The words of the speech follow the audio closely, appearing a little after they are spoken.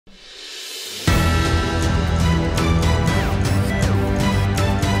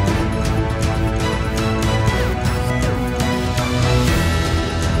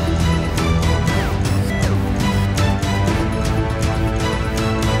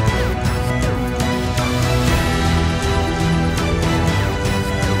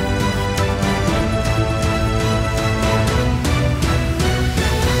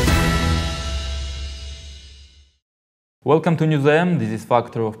Welcome to NEWS.am. This is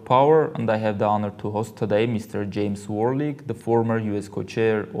Factor of Power, and I have the honor to host today Mr. James Warlick, the former US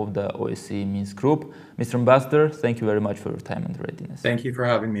co-chair of the OSCE Minsk Group. Mr. Ambassador, thank you very much for your time and readiness. Thank you for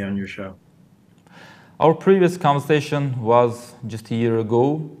having me on your show. Our previous conversation was just a year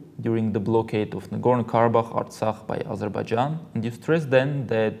ago during the blockade of Nagorno-Karabakh, Artsakh by Azerbaijan, and you stressed then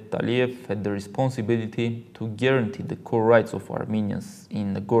that Aliyev had the responsibility to guarantee the core rights of Armenians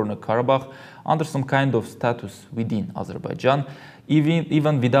in Nagorno-Karabakh under some kind of status within Azerbaijan,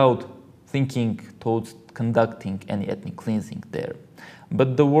 even without thinking towards conducting any ethnic cleansing there.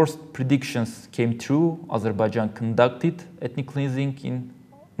 But the worst predictions came true. Azerbaijan conducted ethnic cleansing in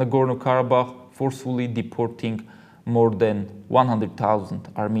Nagorno-Karabakh, forcefully deporting more than 100,000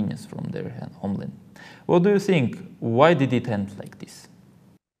 Armenians from their homeland. What do you think? Why did it end like this?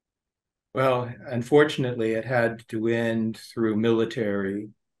 Well, unfortunately, it had to end through military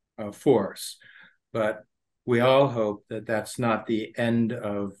force, but we all hope that that's not the end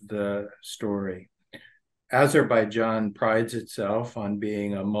of the story. Azerbaijan prides itself on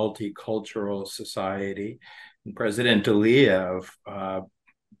being a multicultural society, and President Aliyev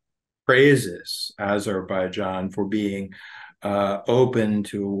praises Azerbaijan for being open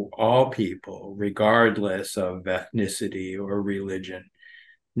to all people, regardless of ethnicity or religion.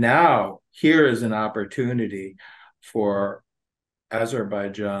 Now, here is an opportunity for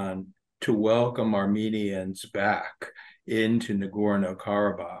Azerbaijan to welcome Armenians back into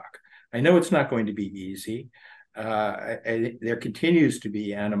Nagorno-Karabakh. I know it's not going to be easy. There continues to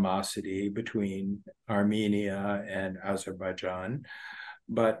be animosity between Armenia and Azerbaijan,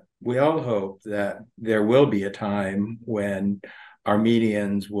 but we all hope that there will be a time when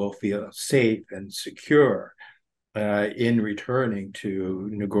Armenians will feel safe and secure in returning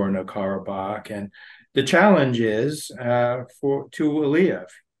to Nagorno-Karabakh. And the challenge is to Aliyev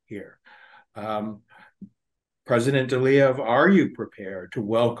here. President Aliyev, are you prepared to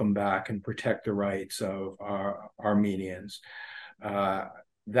welcome back and protect the rights of Armenians?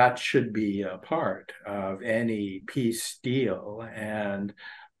 That should be a part of any peace deal. And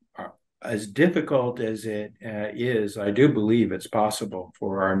as difficult as it is, I do believe it's possible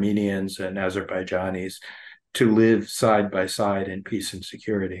for Armenians and Azerbaijanis to live side by side in peace and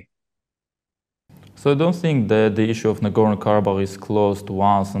security. So I don't think that the issue of Nagorno-Karabakh is closed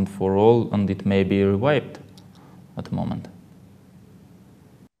once and for all, and it may be revived at the moment.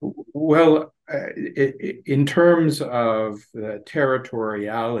 Well, in terms of the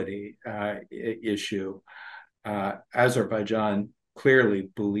territoriality issue, Azerbaijan clearly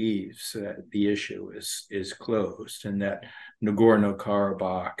believes that the issue is closed and that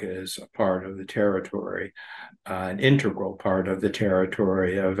Nagorno-Karabakh is a part of the territory, an integral part of the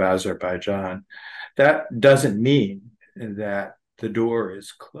territory of Azerbaijan. That doesn't mean that the door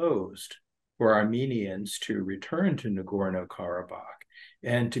is closed for Armenians to return to Nagorno-Karabakh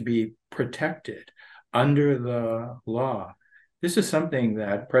and to be protected under the law. This is something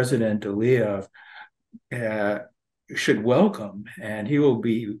that President Aliyev should welcome, and he will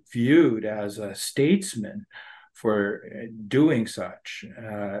be viewed as a statesman for doing such.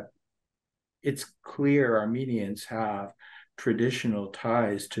 It's clear Armenians have traditional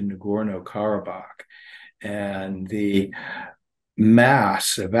ties to Nagorno-Karabakh, and the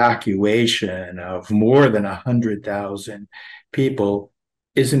mass evacuation of more than 100,000 people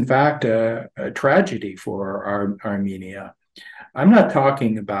is in fact a tragedy for Armenia. I'm not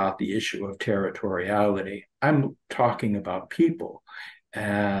talking about the issue of territoriality. I'm talking about people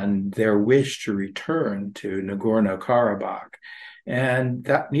and their wish to return to Nagorno-Karabakh. And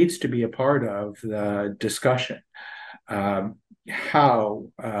that needs to be a part of the discussion, how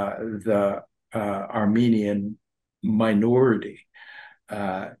the Armenian minority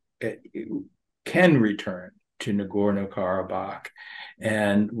can return to Nagorno-Karabakh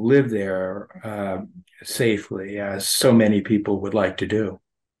and live there safely, as so many people would like to do.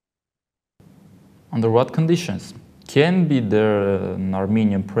 Under what conditions can be there an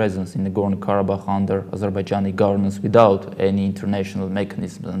Armenian presence in Nagorno-Karabakh under Azerbaijani governance without any international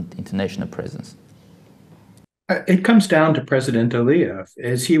mechanism and international presence? It comes down to President Aliyev.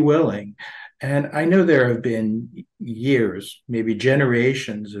 Is he willing? And I know there have been years, maybe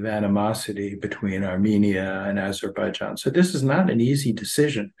generations of animosity between Armenia and Azerbaijan. So this is not an easy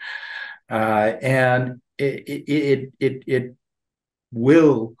decision. And it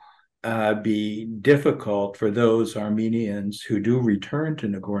will be difficult for those Armenians who do return to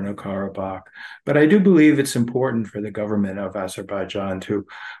Nagorno-Karabakh. But I do believe it's important for the government of Azerbaijan to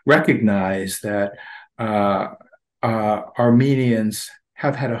recognize that Armenians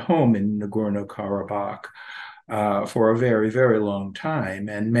have had a home in Nagorno-Karabakh for a very, very long time,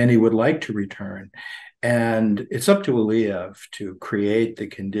 and many would like to return. And it's up to Aliyev to create the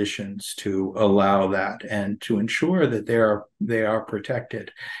conditions to allow that and to ensure that they are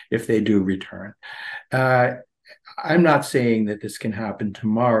protected if they do return. I'm not saying that this can happen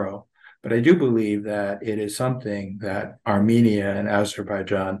tomorrow, but I do believe that it is something that Armenia and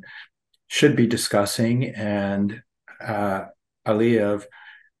Azerbaijan should be discussing, and Aliyev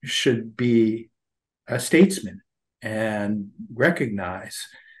should be a statesman and recognize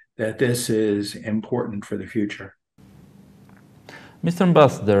that this is important for the future. Mr.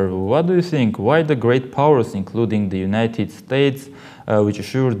 Ambassador, what do you think? Why the great powers, including the United States, which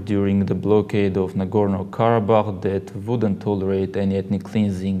assured during the blockade of Nagorno-Karabakh that wouldn't tolerate any ethnic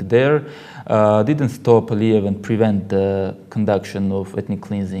cleansing there, didn't stop Aliyev and prevent the conduction of ethnic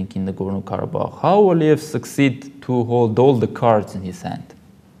cleansing in Nagorno-Karabakh? How Aliyev succeed to hold all the cards in his hand?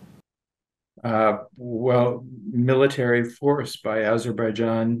 Well, military force by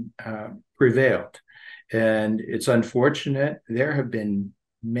Azerbaijan prevailed. And it's unfortunate. There have been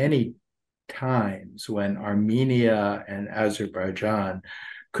many times when Armenia and Azerbaijan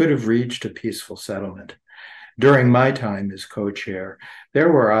could have reached a peaceful settlement. During my time as co-chair,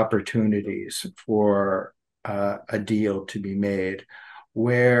 there were opportunities for a deal to be made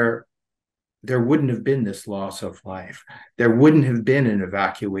where there wouldn't have been this loss of life. There wouldn't have been an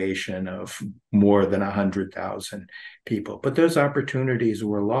evacuation of more than 100,000 people, but those opportunities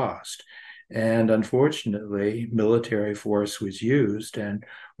were lost. And unfortunately, military force was used, and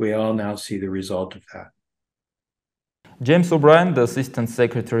we all now see the result of that. James O'Brien, the Assistant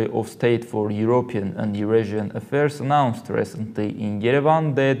Secretary of State for European and Eurasian Affairs, announced recently in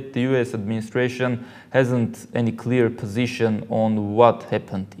Yerevan that the US administration hasn't any clear position on what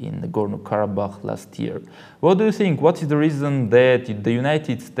happened in Nagorno-Karabakh last year. What do you think? What is the reason that the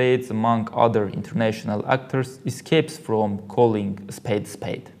United States, among other international actors, escapes from calling a spade a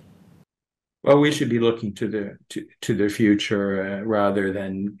spade? Well, we should be looking to the future rather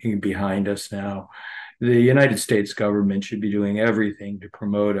than behind us now. The United States government should be doing everything to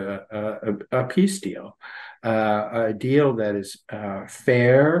promote a peace deal, a deal that is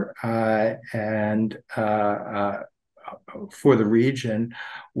fair and for the region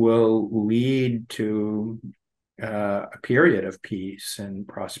will lead to a period of peace and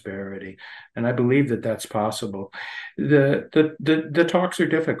prosperity, and I believe that that's possible. The talks are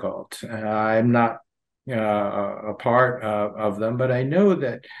difficult. I'm not a part of them, but I know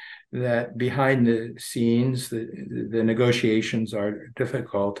that behind the scenes, the negotiations are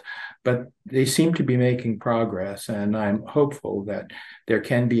difficult, but they seem to be making progress, and I'm hopeful that there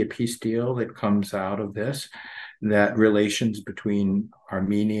can be a peace deal that comes out of this, that relations between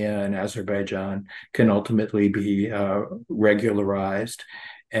Armenia and Azerbaijan can ultimately be regularized,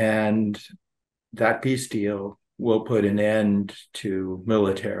 and that peace deal will put an end to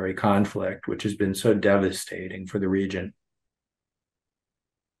military conflict, which has been so devastating for the region.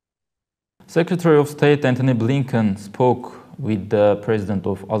 Secretary of State Antony Blinken spoke with the president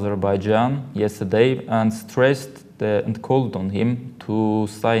of Azerbaijan yesterday and stressed and called on him to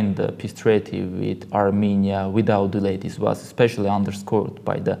sign the peace treaty with Armenia without delay. This was especially underscored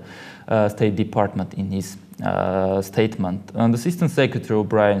by the State Department in his statement. And Assistant Secretary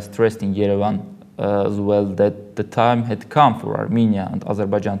O'Brien stressed in Yerevan as well that the time had come for Armenia and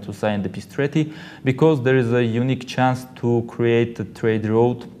Azerbaijan to sign the peace treaty because there is a unique chance to create a trade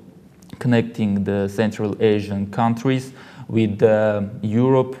road connecting the Central Asian countries with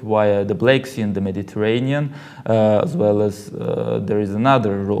Europe via the Black Sea and the Mediterranean, as well as there is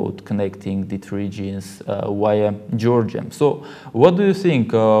another road connecting the two regions via Georgia. So what do you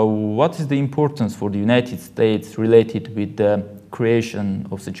think? What is the importance for the United States related with the creation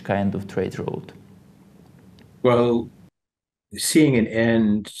of such kind of trade road? Well, seeing an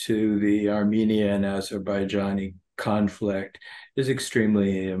end to the Armenia and Azerbaijani conflict is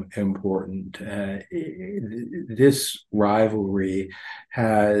extremely important. This rivalry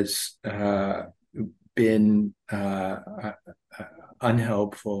has been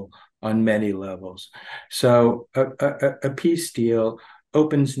unhelpful on many levels. So a peace deal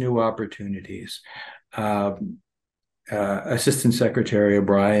opens new opportunities. Assistant Secretary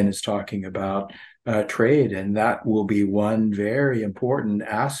O'Brien is talking about trade, and that will be one very important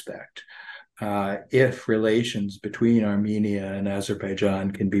aspect if relations between Armenia and Azerbaijan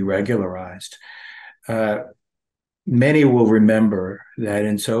can be regularized. Many will remember that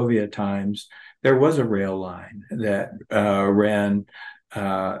in Soviet times, there was a rail line that ran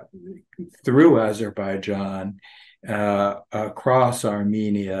through Azerbaijan, across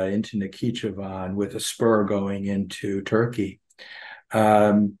Armenia into Nakhichevan with a spur going into Turkey.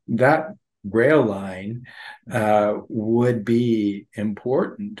 That rail line would be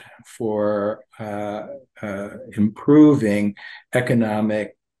important for improving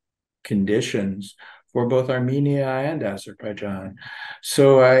economic conditions for both Armenia and Azerbaijan.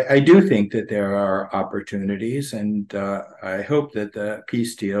 So I do think that there are opportunities, and I hope that the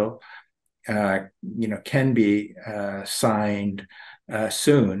peace deal can be signed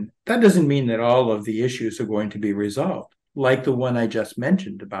soon. That doesn't mean that all of the issues are going to be resolved, like the one I just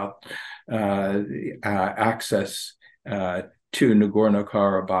mentioned about access to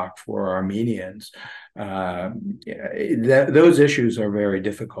Nagorno-Karabakh for Armenians. Those issues are very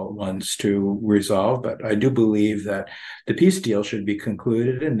difficult ones to resolve, but I do believe that the peace deal should be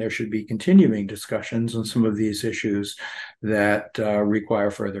concluded and there should be continuing discussions on some of these issues that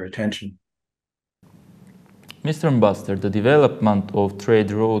require further attention. Mr. Ambassador, the development of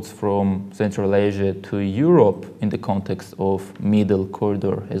trade routes from Central Asia to Europe in the context of Middle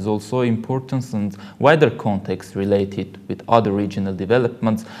Corridor has also importance and wider context related with other regional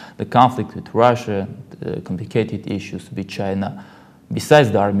developments, the conflict with Russia, the complicated issues with China, besides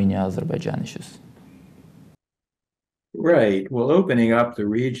the Armenia-Azerbaijan issues. Right. Well, opening up the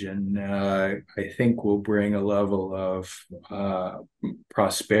region, I think, will bring a level of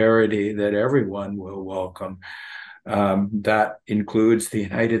prosperity that everyone will welcome. That includes the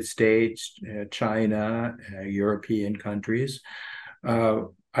United States, China, European countries.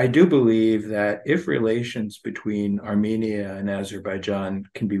 I do believe that if relations between Armenia and Azerbaijan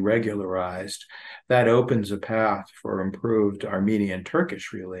can be regularized, that opens a path for improved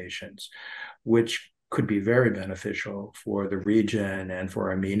Armenian-Turkish relations, which could be very beneficial for the region and for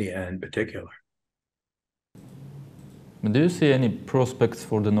Armenia in particular. Do you see any prospects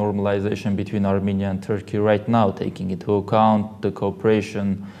for the normalization between Armenia and Turkey right now, taking into account the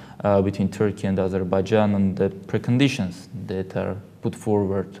cooperation between Turkey and Azerbaijan and the preconditions that are put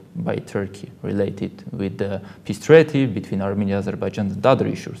forward by Turkey related with the peace treaty between Armenia and Azerbaijan and other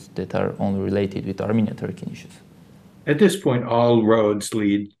issues that are only related with Armenia-Turkey issues? At this point, all roads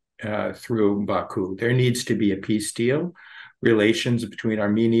lead through Baku. There needs to be a peace deal. Relations between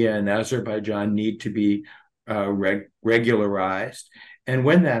Armenia and Azerbaijan need to be regularized. And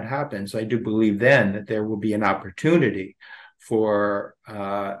when that happens, I do believe then that there will be an opportunity for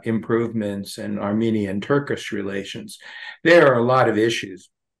improvements in Armenian-Turkish relations. There are a lot of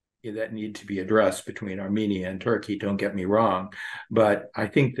issues that need to be addressed between Armenia and Turkey, don't get me wrong, but I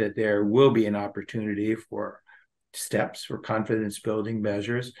think that there will be an opportunity for steps for confidence-building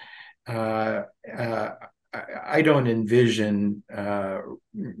measures. I don't envision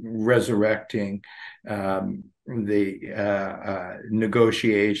resurrecting the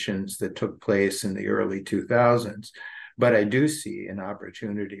negotiations that took place in the early 2000s, but I do see an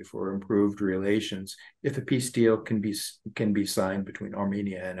opportunity for improved relations if a peace deal can be signed between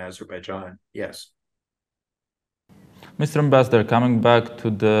Armenia and Azerbaijan. Yes. Mr. Ambassador, coming back to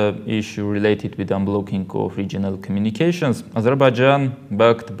the issue related with unblocking of regional communications, Azerbaijan,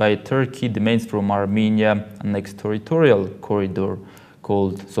 backed by Turkey, demands from Armenia a next territorial corridor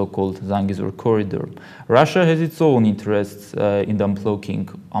called so-called Zangezur corridor. Russia has its own interests in the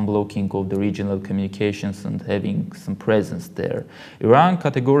unblocking of the regional communications and having some presence there. Iran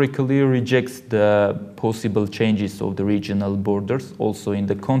categorically rejects the possible changes of the regional borders, also in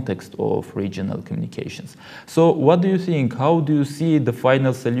the context of regional communications. So what do you think? How do you see the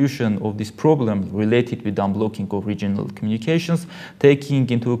final solution of this problem related with the unblocking of regional communications, taking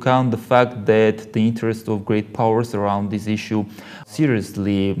into account the fact that the interests of great powers around this issue seriously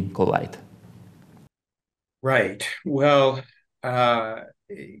collide? Right. Well, the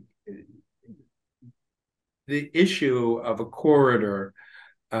issue of a corridor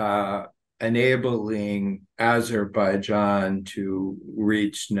enabling Azerbaijan to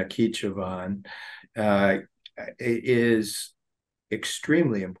reach Nakhichevan is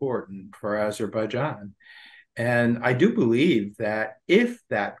extremely important for Azerbaijan. And I do believe that if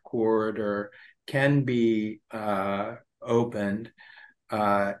that corridor can be opened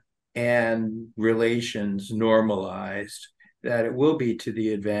and relations normalized, that it will be to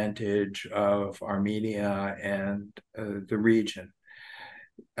the advantage of Armenia and the region.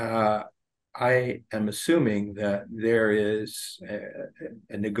 I am assuming that there is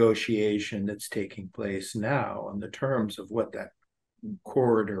a negotiation that's taking place now on the terms of what that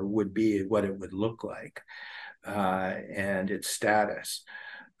corridor would be, what it would look like, and its status.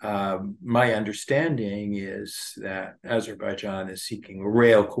 My understanding is that Azerbaijan is seeking a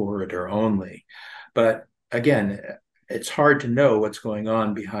rail corridor only. But again, it's hard to know what's going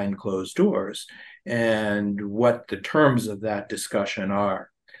on behind closed doors and what the terms of that discussion are.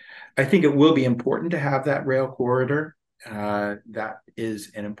 I think it will be important to have that rail corridor. that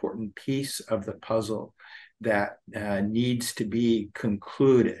is an important piece of the puzzle that needs to be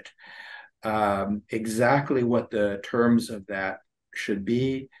concluded. Exactly what the terms of that should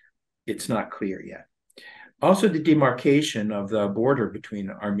be, it's not clear yet. Also, the demarcation of the border between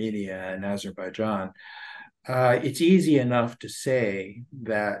Armenia and Azerbaijan. It's easy enough to say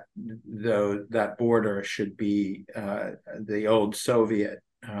that that border should be the old Soviet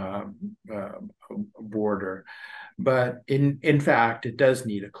border, but in fact, it does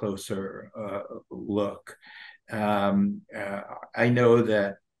need a closer look. I know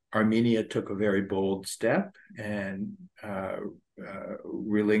that Armenia took a very bold step and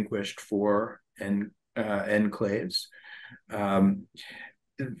relinquished 4 enclaves.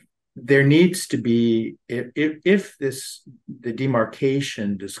 There needs to be, if the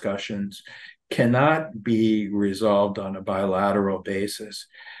demarcation discussions cannot be resolved on a bilateral basis,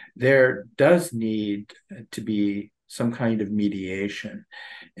 there does need to be some kind of mediation.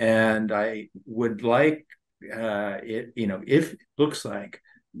 And I would like it, if it looks like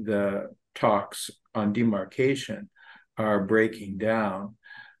the talks on demarcation are breaking down,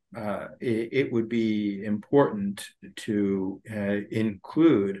 it would be important to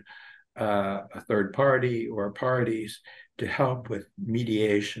include a third party or parties to help with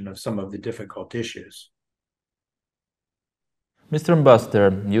mediation of some of the difficult issues. Mr.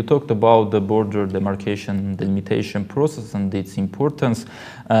 Ambassador, you talked about the border demarcation delimitation process and its importance.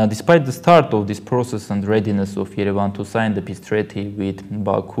 Despite the start of this process and readiness of Yerevan to sign the peace treaty with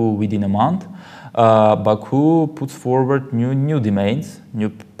Baku within a month, Baku puts forward new demands, new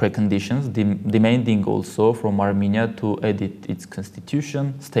preconditions, demanding also from Armenia to edit its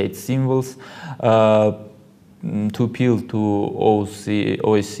constitution, state symbols, to appeal to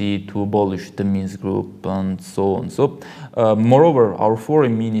OSCE to abolish the Minsk group and so on. So, moreover, our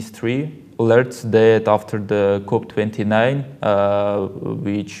foreign ministry alerts that after the COP29,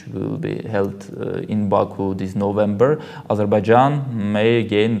 which will be held in Baku this November, Azerbaijan may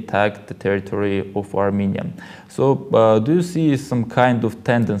again attack the territory of Armenia. So, do you see some kind of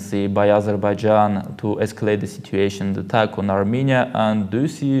tendency by Azerbaijan to escalate the situation, the attack on Armenia, and do you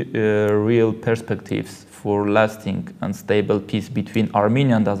see real perspectives for lasting and stable peace between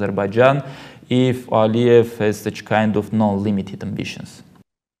Armenia and Azerbaijan if Aliyev has such kind of non-limited ambitions?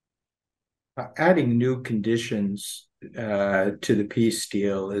 Adding new conditions to the peace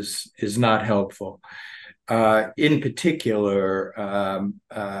deal is not helpful. In particular,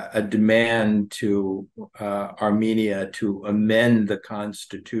 a demand to Armenia to amend the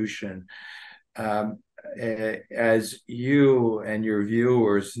constitution. As you and your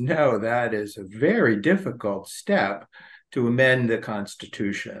viewers know, that is a very difficult step to amend the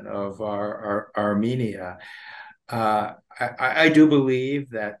constitution of our Armenia. I do believe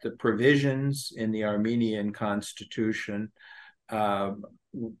that the provisions in the Armenian constitution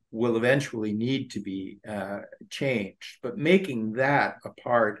will eventually need to be changed, but making that a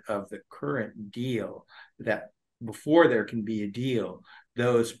part of the current deal, that before there can be a deal,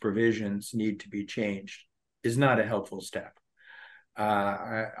 those provisions need to be changed, is not a helpful step.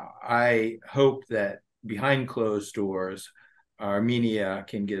 I hope that behind closed doors, Armenia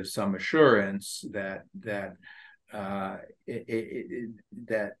can give some assurance that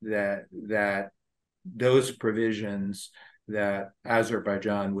those provisions that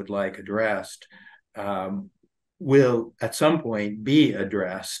Azerbaijan would like addressed will at some point be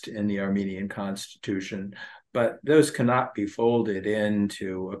addressed in the Armenian constitution, but those cannot be folded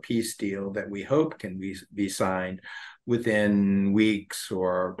into a peace deal that we hope can be signed within weeks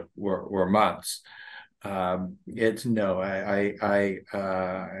or months. I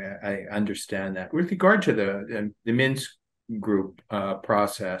understand that. With regard to the Minsk group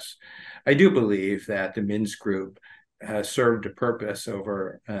process, I do believe that the Minsk group has served a purpose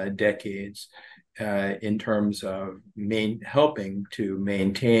over decades in terms of helping to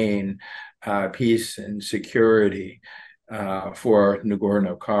maintain peace and security for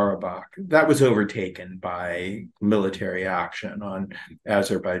Nagorno-Karabakh. That was overtaken by military action on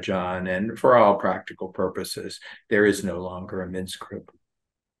Azerbaijan, and for all practical purposes, there is no longer a Minsk group.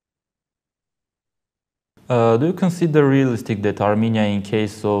 Do you consider realistic that Armenia, in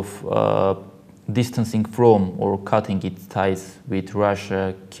case of distancing from or cutting its ties with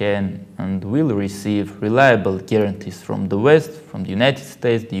Russia, can and will receive reliable guarantees from the West, from the United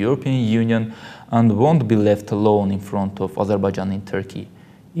States, the European Union, and won't be left alone in front of Azerbaijan and Turkey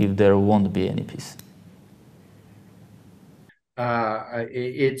if there won't be any peace?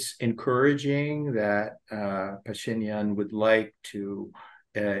 It's encouraging that Pashinyan would like to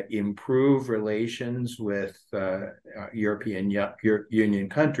improve relations with European Union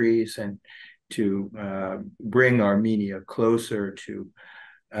countries and bring Armenia closer to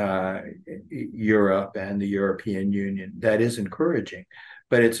Europe and the European Union. That is encouraging,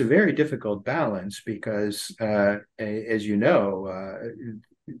 but it's a very difficult balance because, as you know,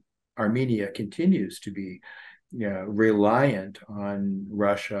 Armenia continues to be reliant on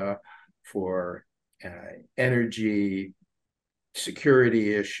Russia for energy,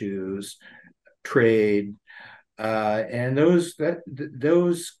 security issues, trade, and those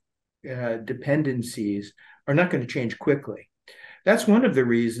dependencies are not going to change quickly. That's one of the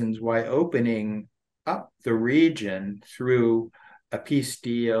reasons why opening up the region through a peace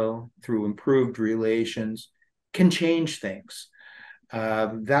deal, through improved relations, can change things.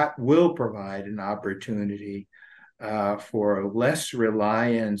 That will provide an opportunity for less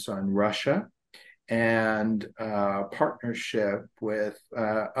reliance on Russia and partnership with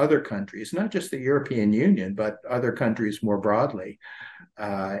other countries, not just the European Union, but other countries more broadly.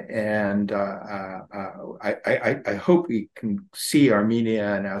 I hope we can see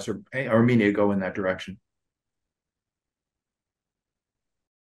Armenia and Armenia go in that direction.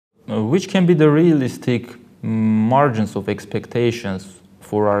 Which can be the realistic margins of expectations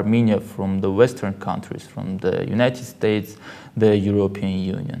for Armenia from the Western countries, from the United States, the European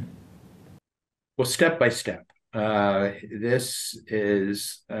Union? Well, step by step. This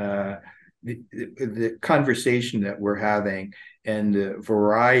is the conversation that we're having and the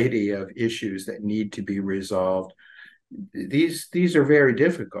variety of issues that need to be resolved. These are very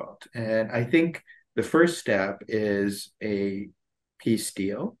difficult. And I think the first step is a peace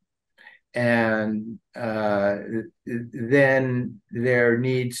deal. And then there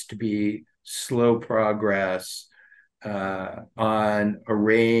needs to be slow progress on a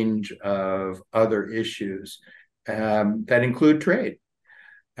range of other issues that include trade.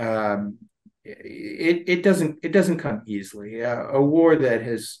 It doesn't come easily. A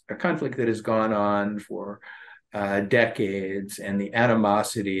conflict that has gone on for decades, and the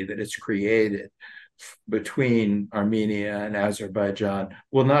animosity that it's created between Armenia and Azerbaijan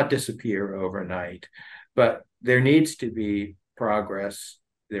will not disappear overnight. But there needs to be progress.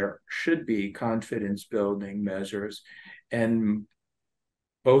 There should be confidence-building measures, and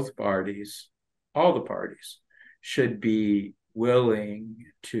both parties, all the parties, should be willing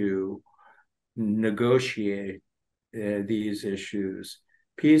to negotiate these issues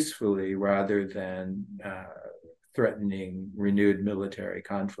peacefully rather than threatening renewed military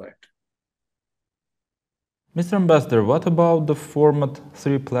conflict. Mr. Ambassador, what about the format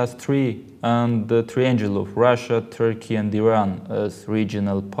 3+3 and the triangle of Russia, Turkey, and Iran as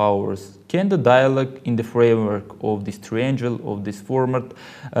regional powers? Can the dialogue in the framework of this triangle, of this format,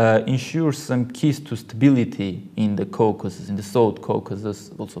 ensure some keys to stability in the Caucasus, in the South Caucasus,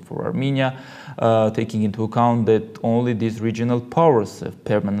 also for Armenia, taking into account that only these regional powers have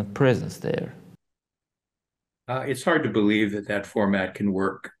permanent presence there? It's hard to believe that format can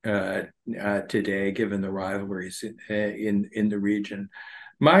work today, given the rivalries in the region.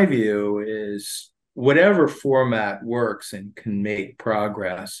 My view is whatever format works and can make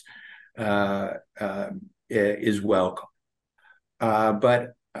progress is welcome.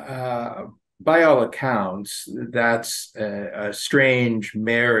 But by all accounts, that's a strange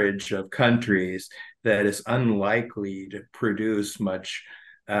marriage of countries that is unlikely to produce much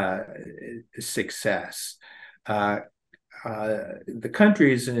success. The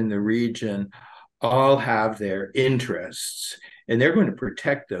countries in the region all have their interests, and they're going to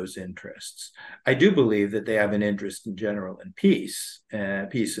protect those interests. I do believe that they have an interest in general in peace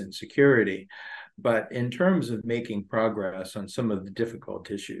and security. But in terms of making progress on some of the difficult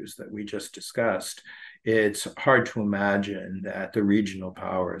issues that we just discussed, it's hard to imagine that the regional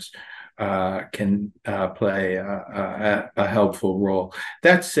powers can play a helpful role.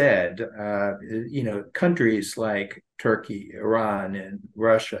 That said, countries like Turkey, Iran, and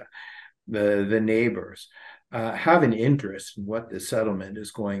Russia, the neighbors, have an interest in what the settlement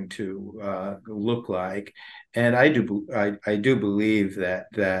is going to look like, and I do believe that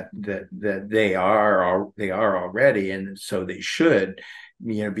they are already, and so they should,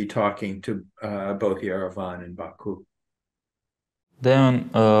 be talking to both Yerevan and Baku. Then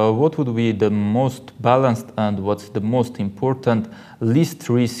what would be the most balanced and what's the most important least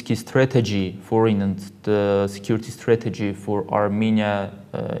risky strategy, foreign and security strategy for Armenia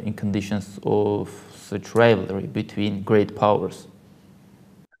in conditions of such rivalry between great powers?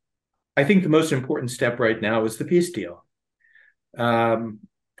 I think the most important step right now is the peace deal.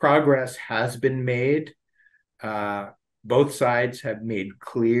 Progress has been made. Both sides have made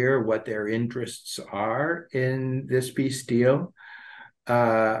clear what their interests are in this peace deal.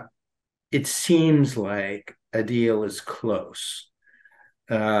 It seems like a deal is close.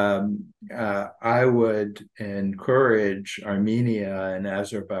 I would encourage Armenia and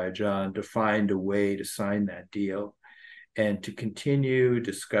Azerbaijan to find a way to sign that deal and to continue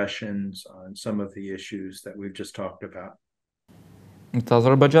discussions on some of the issues that we've just talked about.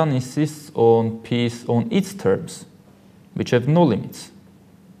 Azerbaijan insists on peace on its terms, which have no limits.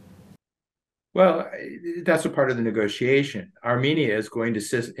 Well, that's a part of the negotiation. Armenia is going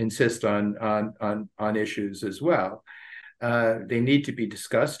to insist on issues as well. They need to be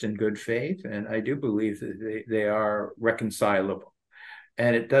discussed in good faith, and I do believe that they are reconcilable.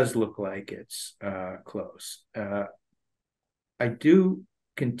 And it does look like it's close. I do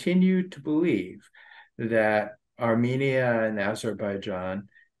continue to believe that Armenia and Azerbaijan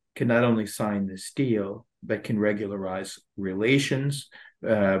can not only sign this deal, but can regularize relations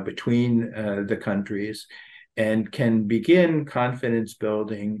between the countries and can begin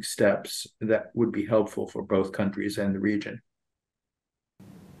confidence-building steps that would be helpful for both countries and the region.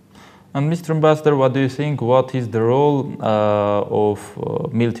 And Mr. Ambassador, what do you think? What is the role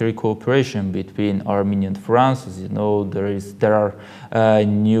of military cooperation between Armenia and France? As you know, there are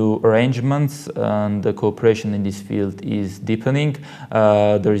new arrangements, and the cooperation in this field is deepening.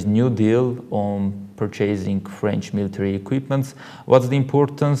 There is new deal on purchasing French military equipments. What's the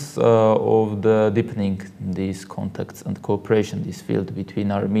importance of the deepening these contacts and cooperation in this field between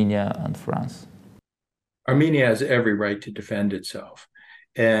Armenia and France? Armenia has every right to defend itself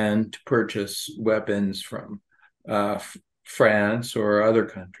and to purchase weapons from France or other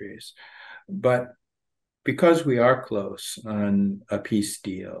countries. But because we are close on a peace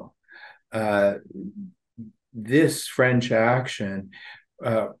deal, this French action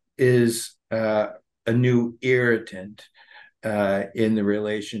is a new irritant in the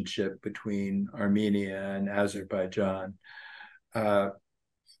relationship between Armenia and Azerbaijan.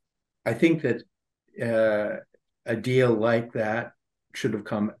 I think that a deal like that should have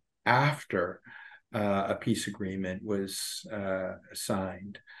come after a peace agreement was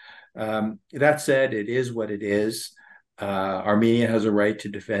signed. That said, it is what it is. Armenia has a right to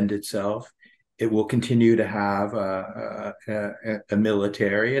defend itself. It will continue to have a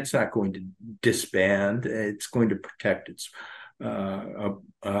military. It's not going to disband. It's going to protect its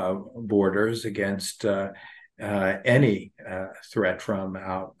borders against any threat from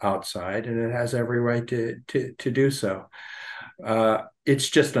outside, and it has every right to do so. It's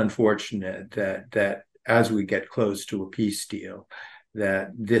just unfortunate that as we get close to a peace deal,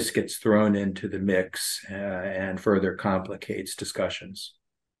 that this gets thrown into the mix and further complicates discussions.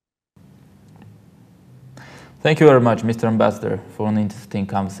 Thank you very much, Mr. Ambassador, for an interesting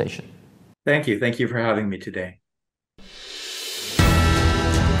conversation. Thank you. Thank you for having me today.